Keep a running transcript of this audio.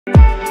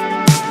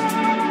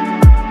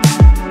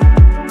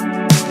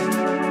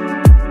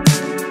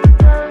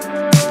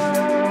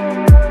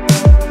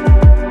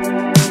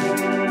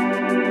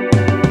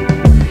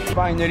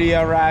finally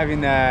arrived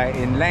in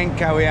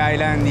Langkawi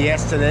Island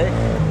yesterday,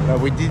 but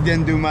we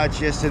didn't do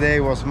much yesterday. It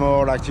was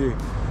more like to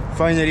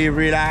finally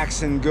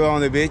relax and go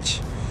on the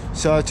beach.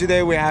 So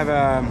today we have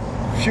a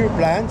few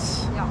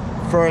plans.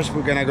 Yeah. First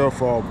we're gonna go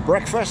for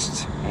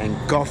breakfast and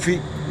coffee,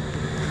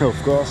 of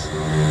course,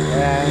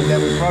 and then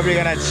we're probably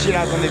gonna chill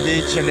out on the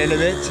beach a little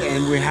bit,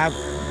 and we have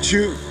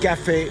 2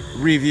 cafe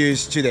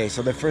reviews today.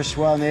 So the first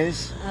one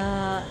is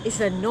It's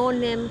a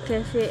no-name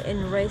cafe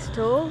and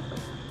resto.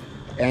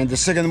 and the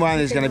second one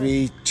is gonna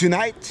be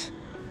tonight,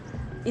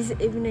 It's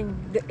evening,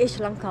 the H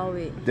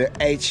Langkawi. the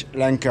H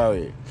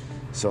Langkawi.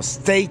 So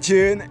stay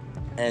tuned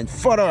and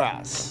follow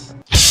us.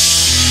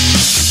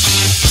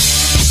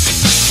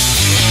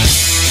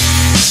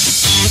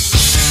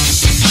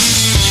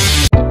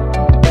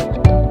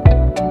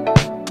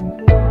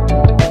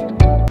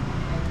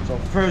 So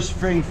first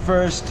thing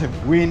first,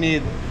 we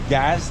need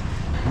gas.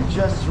 We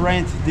just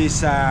rent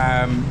this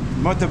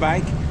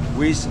motorbike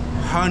with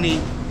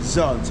honey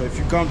zone. So if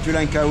you come to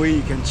Langkawi,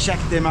 you can check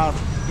them out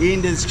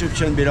in the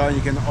description below.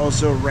 You can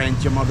also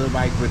rent your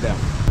motorbike with them.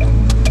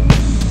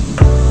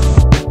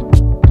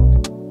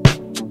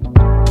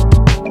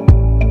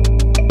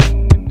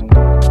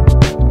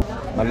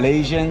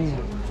 Malaysians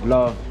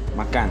love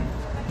makan.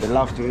 They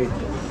love to eat.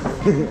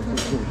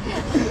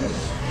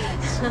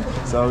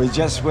 So we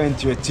just went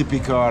to a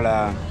typical,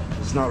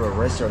 it's not a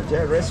restaurant,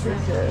 yeah,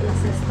 restaurant? Yeah.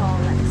 It's a stall,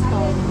 like a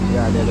stall.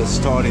 Yeah, there's a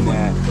stall in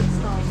a Food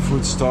stall.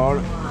 food stall,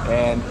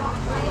 and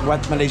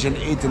what Malaysians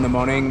eat in the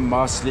morning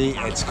mostly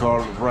it's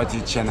called roti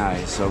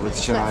canai. So roti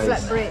canai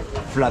is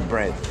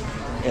flatbread.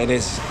 It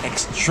is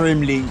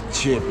extremely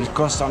cheap. It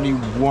costs only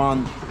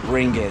 1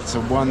 ringgit.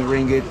 So 1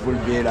 ringgit will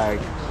be like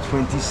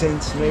 20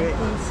 cents maybe.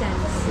 20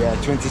 cents. Yeah,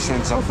 20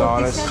 cents of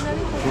dollars.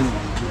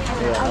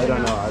 Yeah, I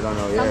don't know.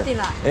 Yeah, Something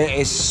like.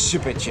 it's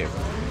super cheap.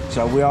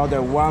 So we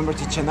order 1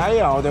 roti canai,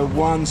 I order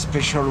 1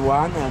 special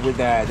one with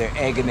the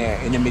egg in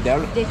the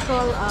middle. They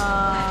call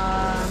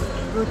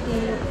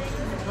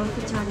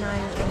roti canai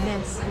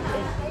nest with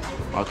egg.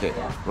 Okay,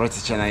 roti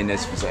canai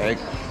nest with egg,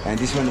 and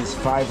this one is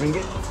 5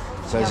 ringgit.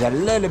 So it's a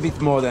little bit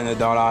more than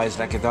 $1. It's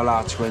like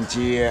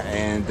 $1.20,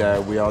 and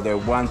we order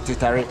 1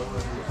 titari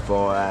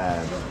for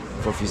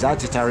Fizah.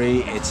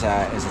 Titari, it's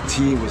a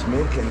tea with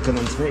milk and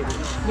condensed milk.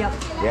 Yep.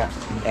 Yeah,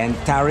 and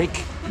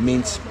tarik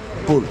means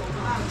pull.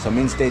 So it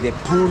means they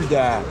pull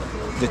the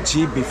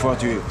tea before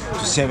to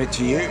serve it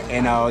to you.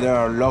 And our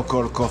other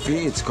local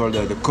coffee, it's called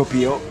the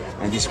Kopio,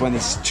 and this one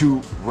is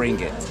 2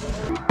 ringgit.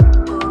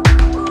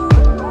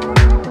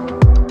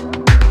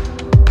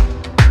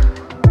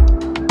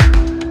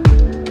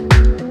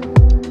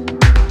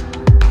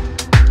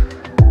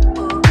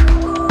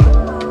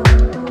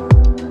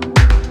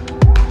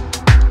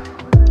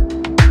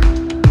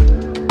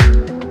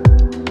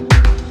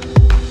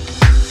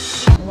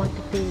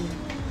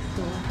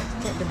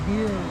 The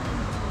view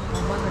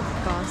of one of the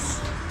cars.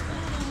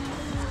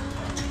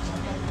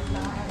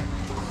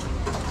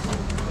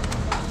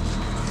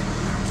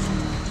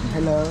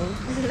 Hello.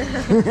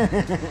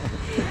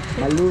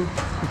 Hello.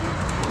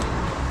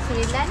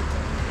 Sembilan.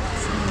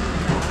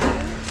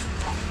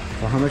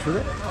 So how much was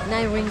it?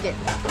 9 ringgit.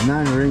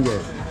 9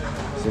 ringgit.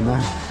 So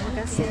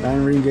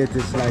 9 ringgit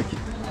is like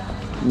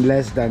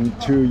less than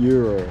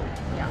 €2.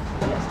 Yeah,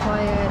 it's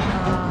quite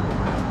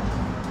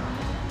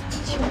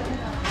cheap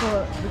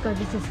because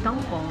this is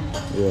kampong.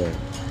 Yeah.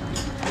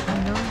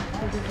 You know,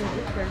 it is a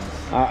difference.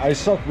 I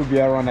thought it would be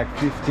around like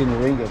 15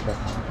 ringgit, but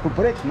who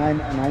put it? 9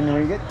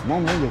 ringgit?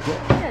 9 ringgit, yeah.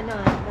 Yeah, no.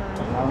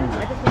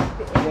 I just want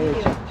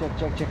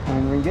to Check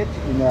 9 ringgit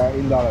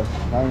in dollars.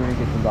 9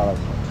 ringgit in dollars.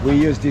 We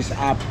use this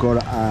app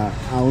called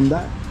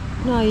Aunda.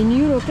 No, in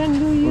euro, can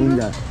do euro.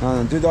 Aunda.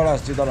 No, $2,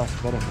 $2,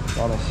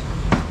 dollars.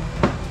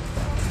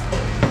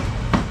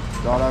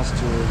 Dollars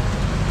to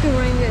 2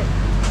 ringgit.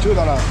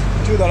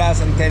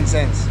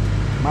 $2.10.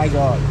 My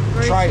God.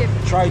 Very cheap.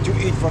 Try to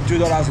eat for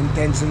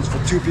 $2.10 for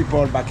 2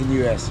 people back in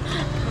the US.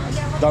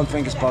 Don't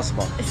think it's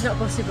possible. It's not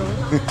possible.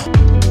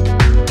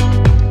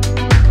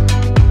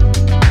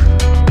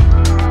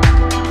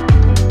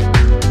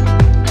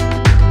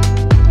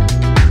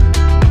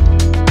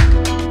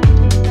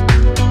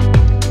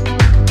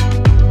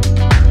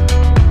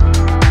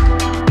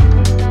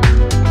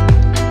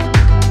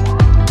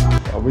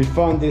 We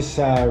found this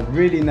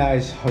really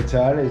nice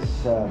hotel.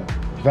 It's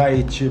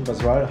very cheap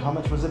as well. How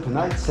much was it per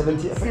night?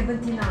 70?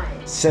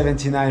 79.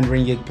 79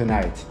 ringgit per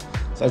night.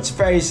 So it's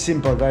very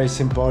simple, very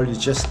simple. You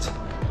just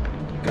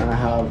gonna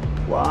have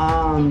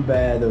 1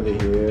 bed over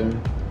here.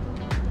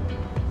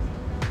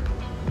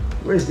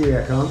 Where's the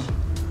aircon?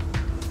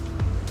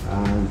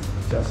 And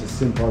just a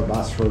simple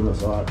bathroom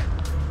as well.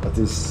 That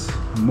is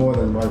more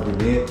than what we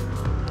need.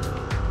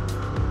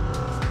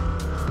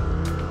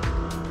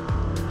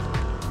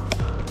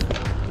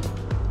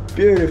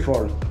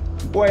 Beautiful,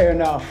 way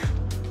enough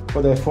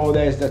for the 4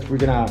 days that we're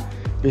gonna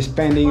be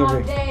spending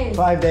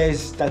 5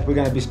 days that we're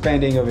gonna be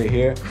spending over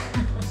here.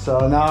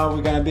 So now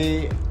we're gonna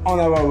be on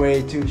our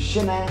way to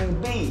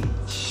Shenang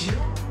Beach.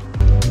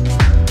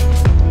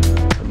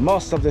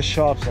 Most of the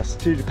shops are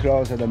still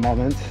closed at the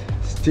moment.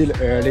 still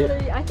early.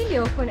 I think they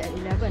open at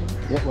 11.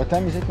 Yeah, what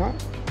time is it now?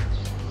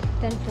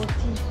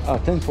 10:40. Oh,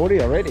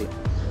 10:40 already.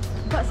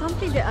 But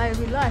something that I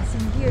realized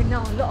in here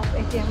now, a lot of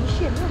ATM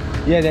machines.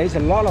 Yeah, there is a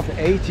lot of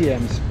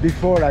ATMs.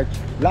 Before, like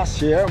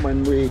last year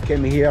when we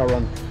came here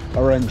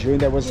around June,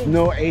 there was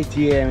no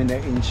ATM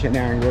in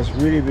Chennai. It was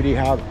really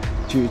hard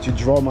to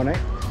draw money,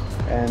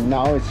 and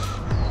now it's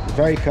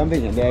very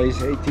convenient. There is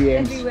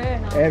ATMs everywhere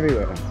now.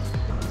 Everywhere.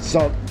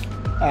 So,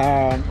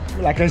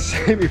 like I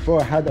said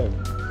before, I had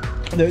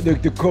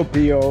the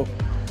Copio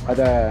at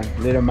a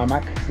little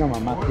mamak. It's not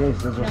mamak,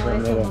 it's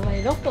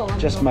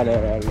just just my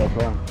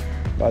local.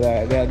 But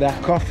their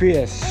coffee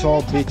is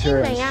so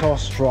bitter and so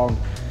strong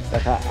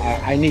that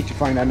I need to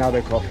find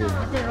another coffee.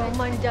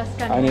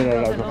 I need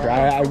another coffee.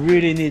 I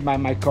really need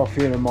my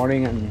coffee in the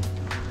morning, and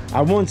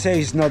I won't say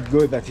it's not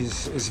good, but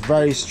it's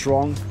very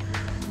strong.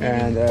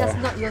 And that's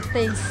not your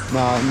taste.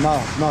 No,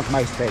 not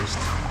my taste.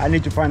 I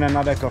need to find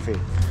another coffee.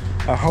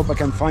 I hope I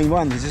can find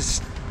one. This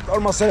is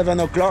almost 11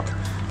 o'clock.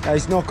 There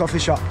is no coffee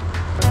shop.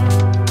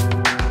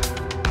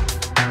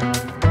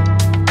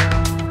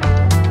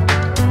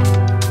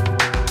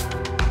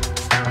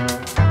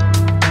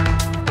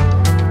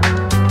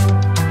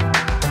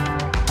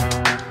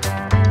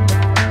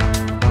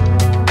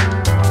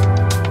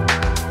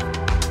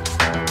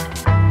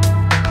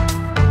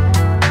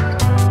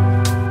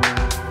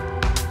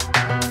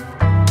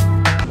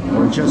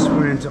 Just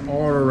went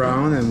all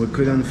around and we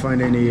couldn't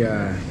find any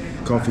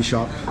coffee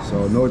shop,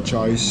 so no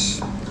choice,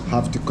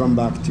 have to come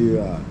back to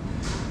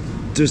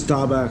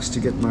Starbucks to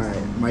get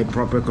my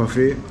proper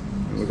coffee.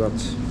 We got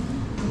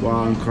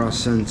one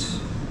croissant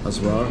as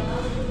well.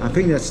 I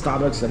think that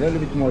Starbucks is a little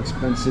bit more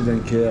expensive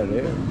than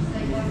KLA.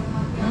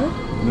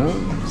 No?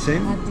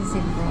 Same? Not the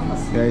same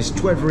price. Yeah, it's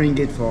 12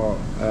 ringgit for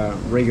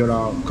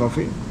regular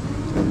coffee.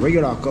 And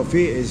regular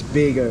coffee is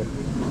bigger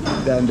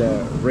than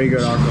the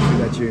regular coffee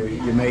that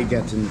you may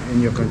get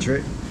in your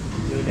country,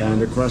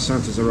 and the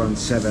croissant is around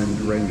 7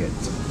 ringgit.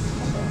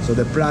 So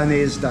the plan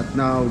is that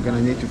now we're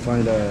gonna need to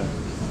find a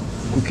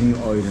cooking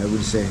oil, I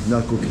would say,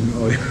 not cooking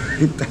oil,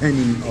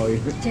 tanning oil.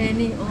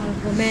 Tanning oil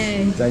for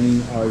me.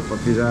 Tanning oil for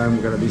Fizah.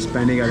 We're gonna be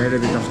spending a little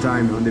bit of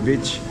time on the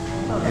beach,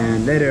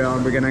 and later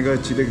on we're gonna go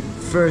to the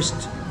first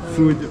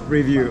food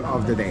review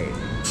of the day.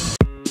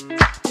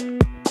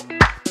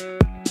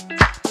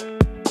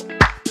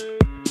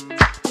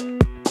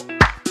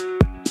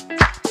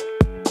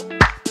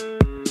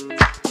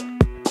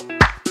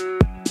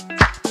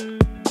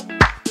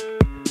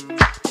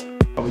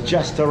 We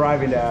just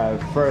arrived in the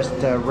first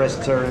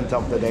restaurant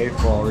of the day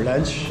for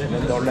lunch,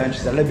 and our lunch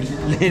is a little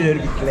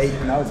bit late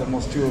now. It's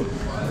almost 2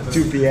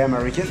 p.m.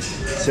 American.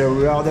 So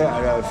we ordered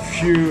a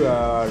few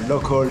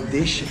local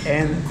dish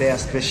and their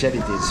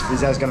specialties.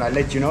 Fizah is gonna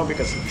let you know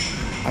because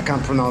I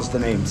can't pronounce the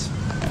names.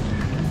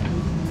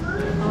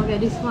 Okay,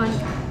 this one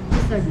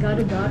is a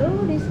gado-gado,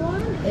 this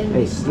one. And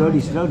Hey,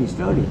 slowly.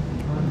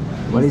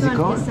 What is it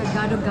called? It's a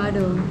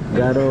gado-gado.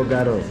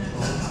 Gado.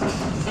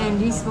 And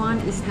this one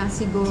is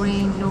nasi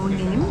goreng no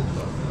name.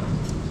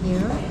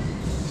 Here.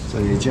 So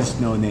you just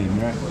no name,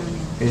 right?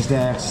 Is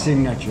their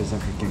signatures, I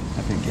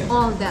think, yeah.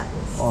 All that.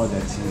 All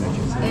that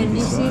signatures. And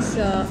this is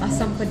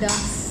asam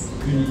pedas.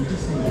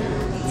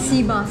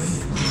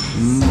 Sibas.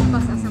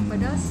 Sibas asam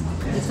pedas.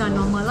 This one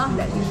normal lah,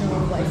 that you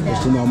know what is that.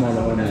 Just a normal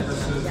one.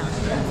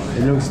 Yeah.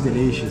 It looks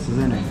delicious,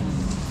 isn't it?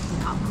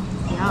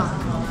 Yeah.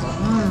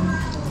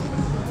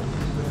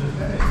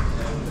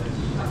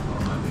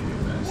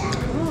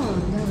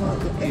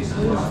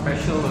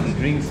 Special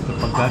drinks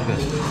Paggaga.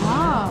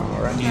 Wow.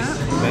 It's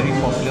very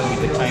popular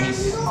with the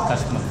Chinese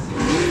customers.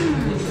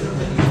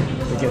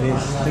 Look at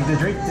this. Take the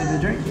drink.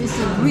 It's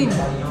a green.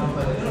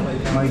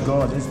 My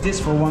God, is this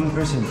for one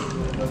person?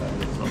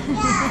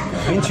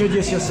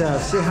 Introduce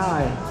yourself. Say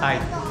hi. Hi.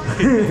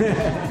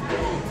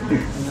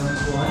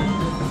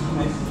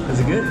 Is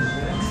it good?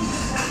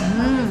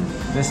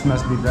 This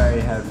must be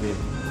very healthy.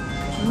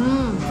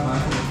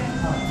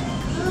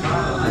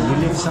 And you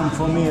leave some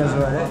for me as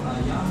well, eh?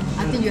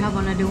 I think you have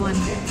another one.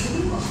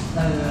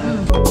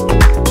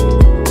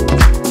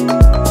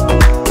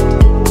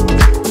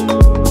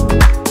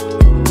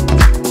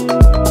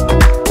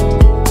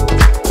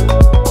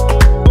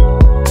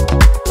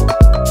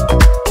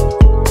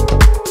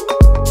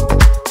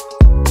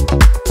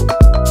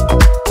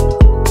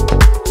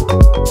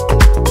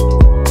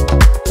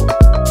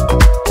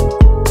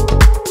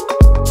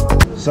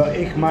 So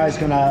Ikma is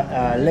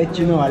gonna let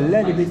you know a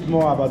little bit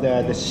more about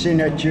the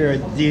signature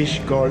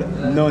dish called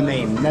No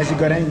Name. Nasi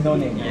goreng no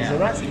name. Is that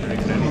right?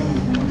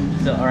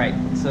 So alright,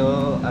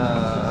 so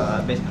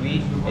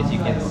basically as you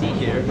can see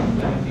here,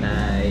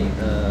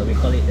 we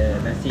call it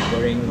the nasi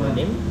goreng no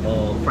name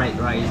or fried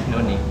rice no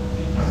name.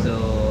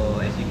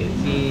 So as you can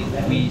see,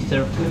 we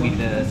serve with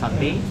the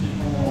satay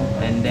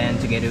and then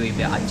together with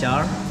the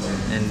achar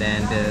and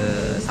then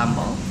the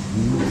sambal.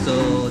 So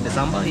the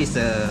sambal is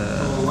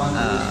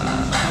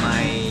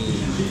my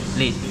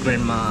late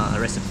grandma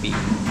recipe.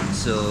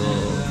 So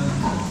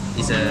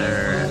it's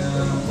a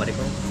what do you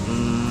call?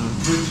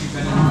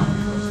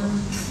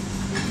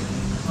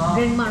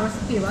 grandma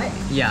recipe, right?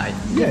 Yeah.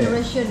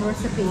 Generation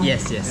recipe.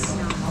 Yes.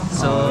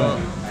 So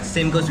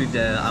same goes with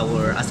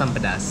our asam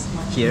pedas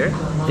here.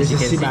 This As you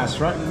is can see. sibas,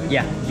 right?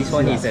 Yeah, this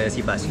one is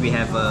sibas. We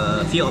have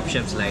a few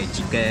options like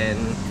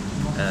chicken,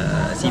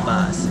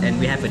 sibas, and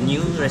we have a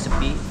new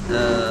recipe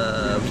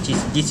which is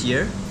this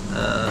year.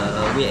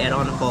 We add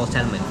on for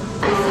salmon.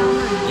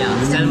 Yeah,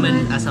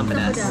 salmon asam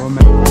pedas.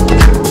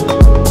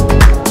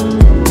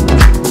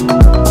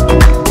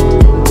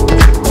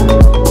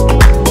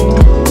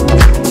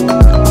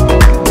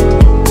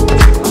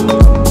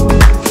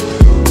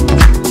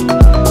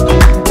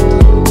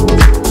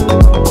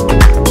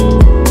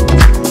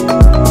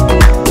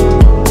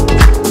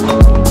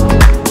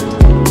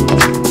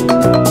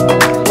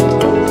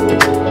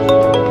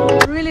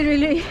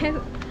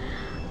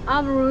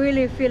 I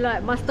really feel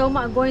like my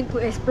stomach going to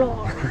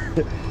explode.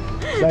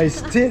 So it's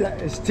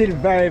still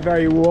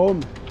very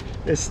warm.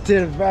 It's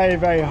still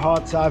very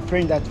hot. So I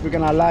think that we're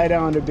gonna lie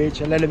down on the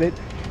beach a little bit.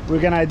 We're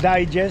gonna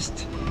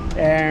digest,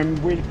 and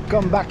we'll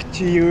come back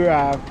to you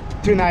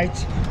tonight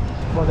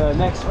for the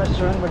next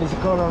restaurant. What is it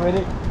called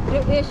already? The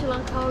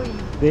Langkawi.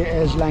 The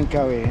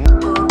Langkawi.